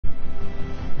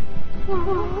He's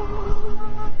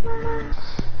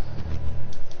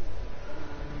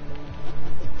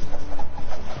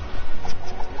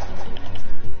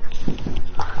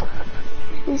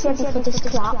ready for this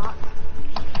clap.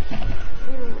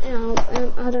 I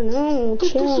don't know,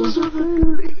 chill.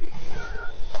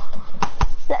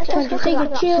 Let's Just take a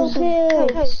chill pill.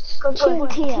 Chill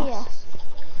tear.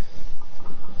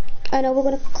 I know we're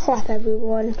gonna clap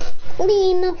everyone.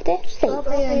 Lean off their seat.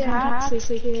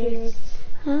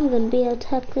 I'm gonna be a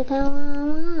technical how I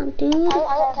want, dude.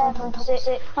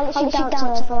 I'll let you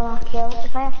down for a kill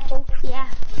if I have to. Yeah.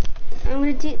 I'm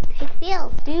gonna do take the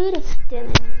L, dude.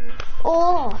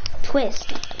 Oh,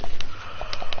 twist.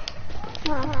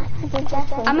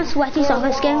 I'm a sweaty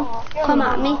soccer skin. Come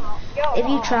at me. If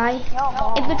you try,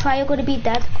 you're gonna be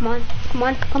dead. Come on,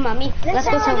 come at me. Let's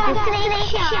go something.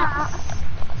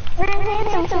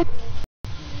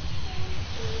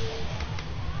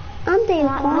 I'm the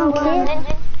one kid.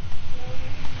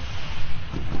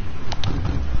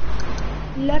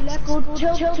 Let's go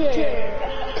tilt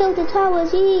it. Tilt the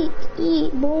towers, eat,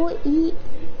 boy, eat.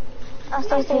 I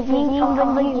said you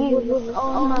remember you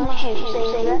on my shoes,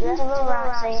 say left to the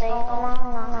right, say on my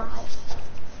right.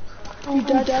 You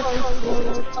died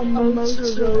on the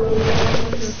motorway.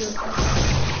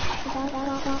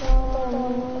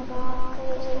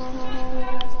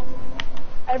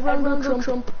 Everyone go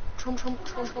Trump.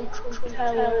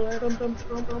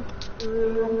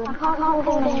 I can't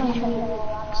hold anything.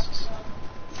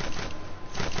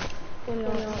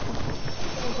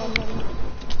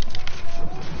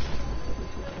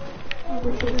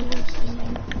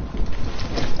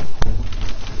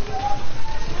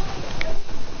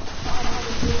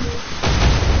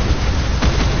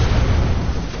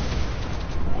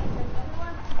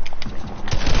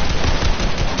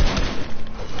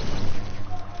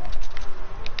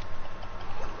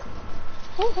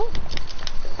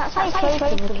 That's how you play for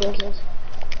the kids.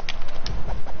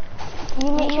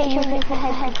 You make sure you pick the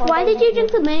head. Why did you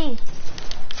jump at me?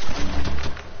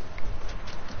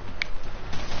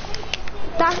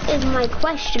 That is my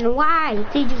question. Why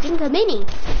did you jump at me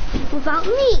without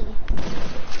me?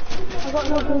 I got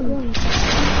no gun. Move.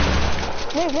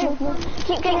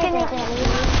 Keep going.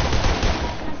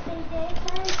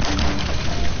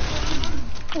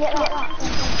 Get that.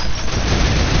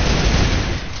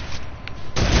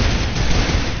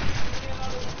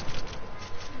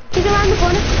 He's around the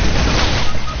corner.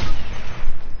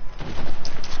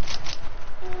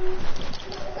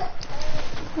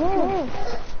 Move.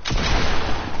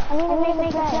 I need to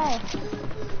make a play.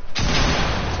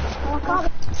 Oh, I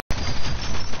can't.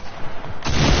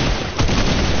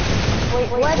 Wait,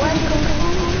 where did you come from?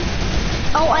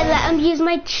 Oh, I let him use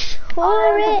my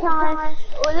turret.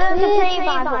 Learn to play,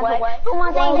 by the way. Oh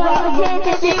my god, learn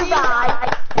to do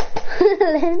bad.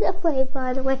 Learn to play,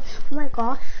 by the way. Oh my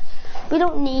gosh. We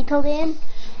don't need to learn.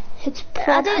 It's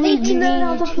probably I don't need to learn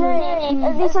how to play.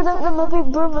 At least I don't have my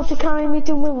big brother to carry me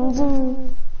to wins.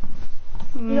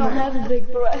 You don't have a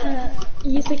big brother.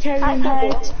 You used to carry him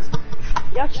out.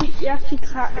 You actually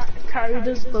carried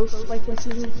us both like in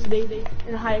season 3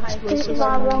 in high explosives. This is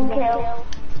our one kill.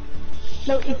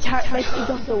 No, he got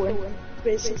the win,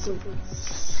 basically.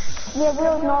 Yeah, we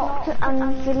all knocked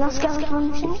and the last guy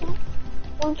was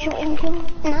one shot in kill.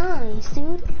 nice,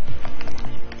 dude.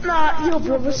 Nah, your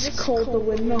brother's called the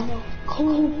win now.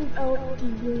 Called out the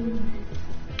win.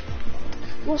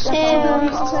 What's the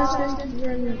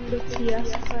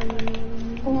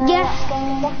Yeah.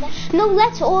 No,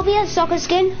 let's all be a soccer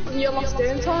skin. You're lost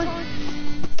in time?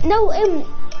 No, Might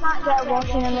get a wash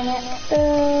in a minute.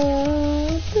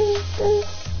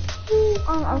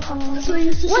 I'm coming. So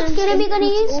you what skin are we gonna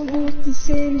use? all use the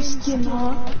same skin,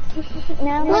 huh?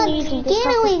 No, What skin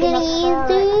are we gonna use,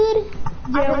 dude?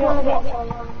 Yeah,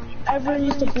 everyone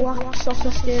used a black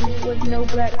soccer skin with no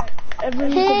black.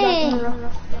 Everyone used a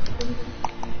black.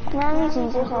 No, I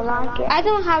like it. I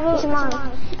don't have a... This is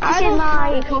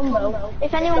my combo.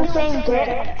 If anyone's playing it, Dude.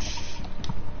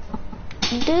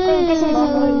 this is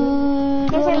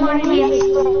my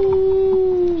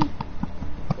PS3.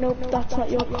 Nope, that's not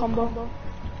your combo.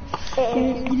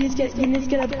 You need to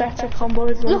get a better combo.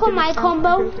 Look at my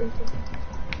combo.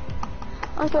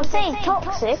 I was gonna say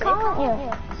toxic, aren't you?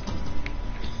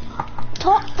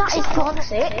 That is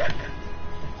toxic.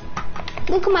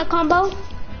 Look at my combo.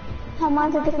 Oh,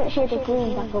 mine's a different shade of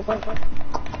green, by the way.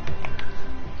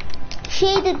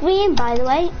 Shaded green, by the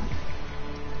way.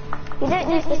 You don't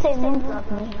use the same number as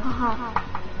me. Haha.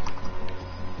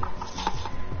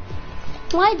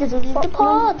 Why does it leave the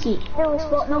party? Lewis,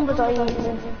 what numbers are you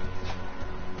using?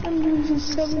 I'm using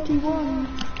 71.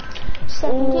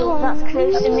 71. That's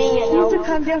close to me, you know.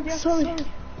 Sorry.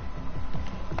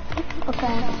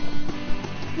 Okay.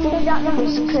 Do you think that number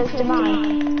is close to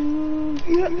mine?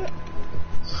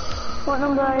 What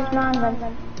number is mine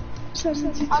then?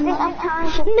 72. I think I can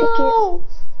just No!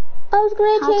 I was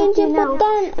gonna How change did it, you but know?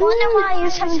 then... What number are you,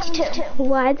 72?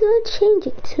 Why did I change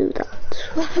it to that?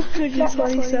 Could you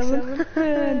 27?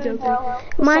 I'm joking. No.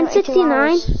 Mine's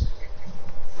 69.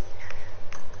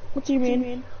 What do you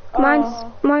mean?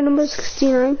 My number's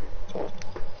 69.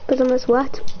 Because I'm a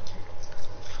sweat.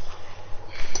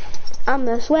 I'm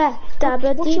a sweat.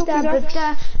 Dabba-dee,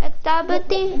 dabba-da,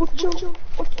 dabba-dee.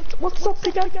 What's up,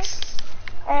 guys?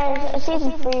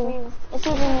 Season 3.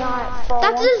 Season 9.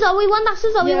 That's the Zoe one, that's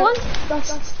the Zoe one.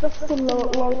 That's the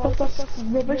lollipop, that's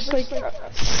rubbish, like...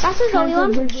 That's the Zoe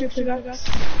one.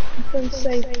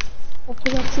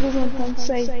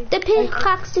 The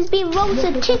pickaxe has been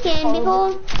roasted chicken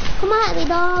before. Come at me,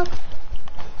 dog.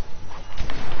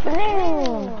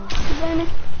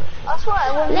 I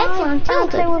swear, when I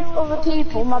play with other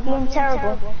people, my bloom's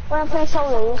terrible. When I play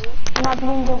solos, my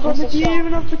bloom does just Did you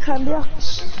even have the candy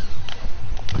axe?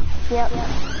 Yep.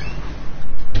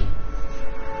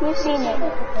 You've seen it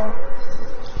before.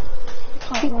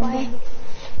 Be quiet.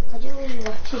 And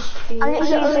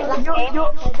it's a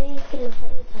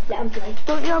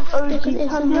Don't you have OG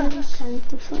candy axe?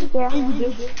 Yeah. You do.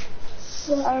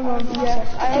 I remember, yeah.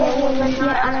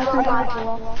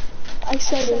 I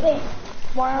said it.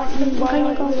 Why aren't you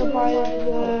going to buy the...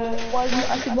 Why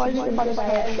did you buy the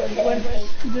fire when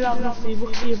you didn't have enough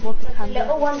people to bought the candy?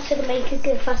 Little one to make it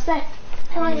go faster.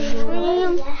 No,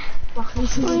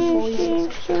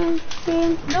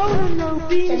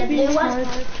 beans hard.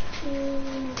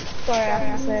 Sorry, I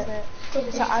can say it.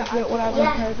 It's an advert when I've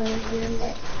heard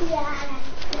it.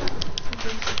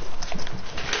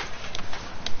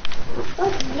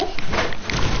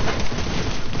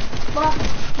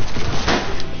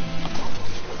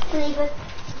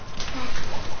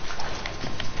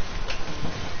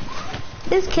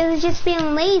 This kid is just being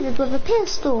lasered with a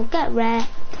pistol. Get wrecked.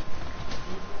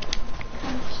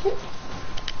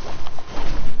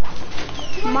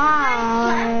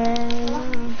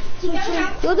 Man,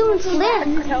 you're doing slick.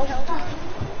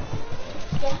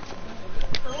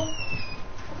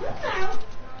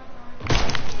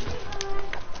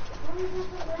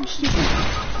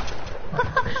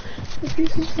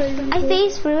 I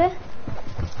phased through it.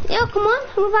 Yo, come on,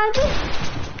 revive me.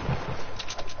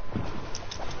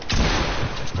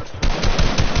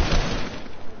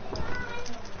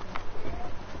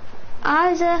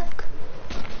 Isaac.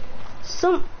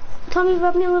 Tommy,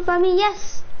 revive me,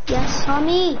 yes. Yes,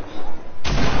 Tommy.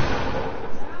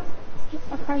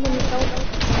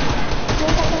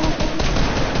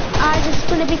 Isaac's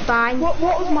gonna be fine. What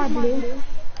was my blue?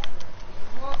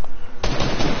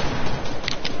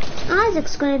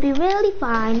 Isaac's gonna be really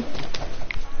fine.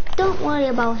 Don't worry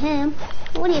about him.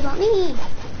 Worry about me.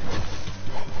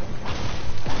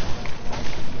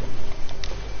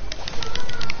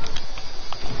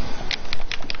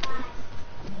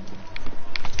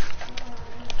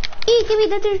 Give me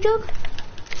the dirt jug.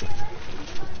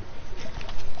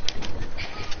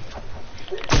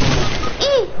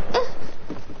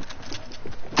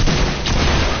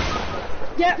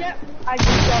 Yeah. I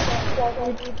just got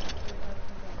it.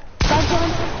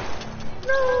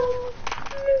 No.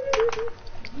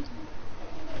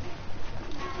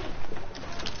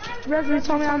 Reverend,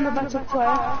 tell me I'm the better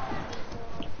player.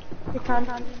 You can.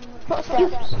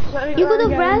 You could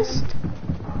have rest.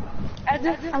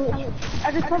 Edit, tell me.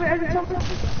 Just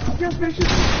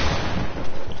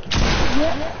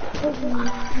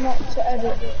not to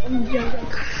edit. I'm joking.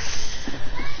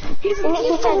 He's a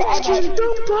edit.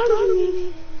 Don't bother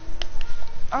me.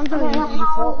 I'm gonna use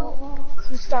default.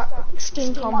 Who's that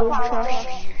skin combo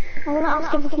trash? I'm gonna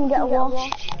ask if we can get a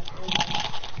wash.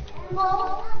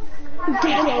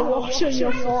 Get a wash on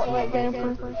your Fortnite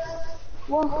gameplay.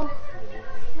 What?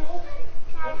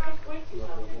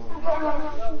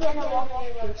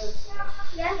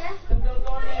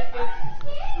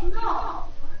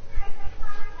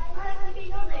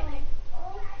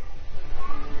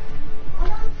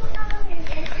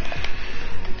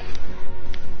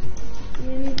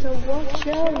 You need to watch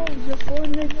out because you're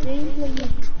going to gameplay you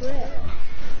trip.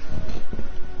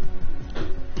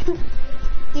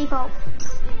 Default.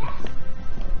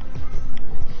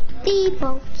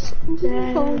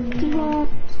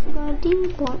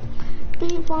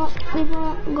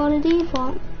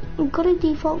 Got a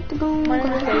default.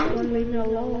 Leave me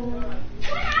alone.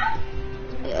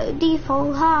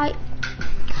 Default, hi,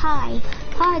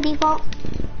 default.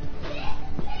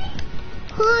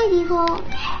 Hi, default.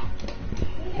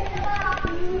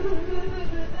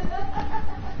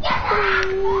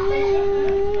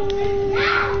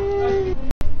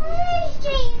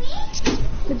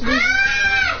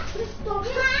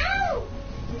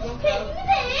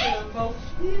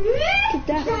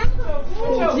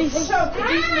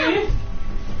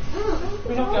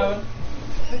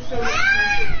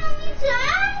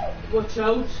 Watch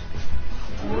out.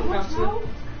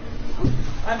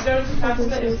 I'm going to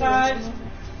cancel it in 5,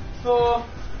 4,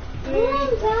 3, 2,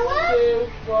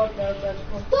 1, no,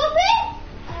 Stop it!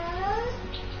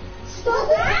 Stop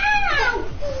it!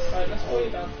 Right, let's pull you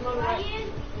down. Come on,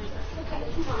 Ryan. Okay,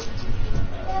 come on.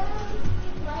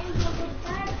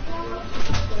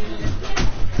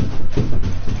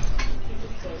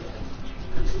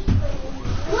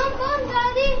 Come on,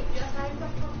 Daddy.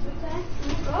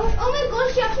 Oh my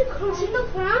gosh, she actually crushed the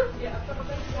pram.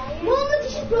 Mom, look,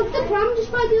 she broke the pram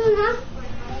just by doing that.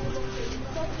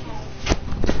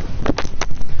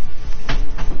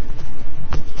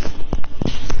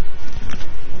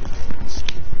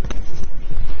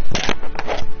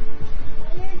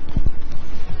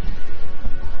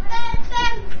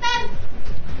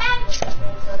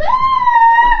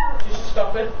 Just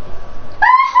stop it.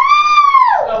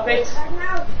 Stop it.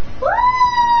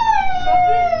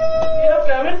 You're not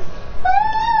going.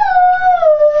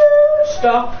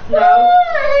 Stop now.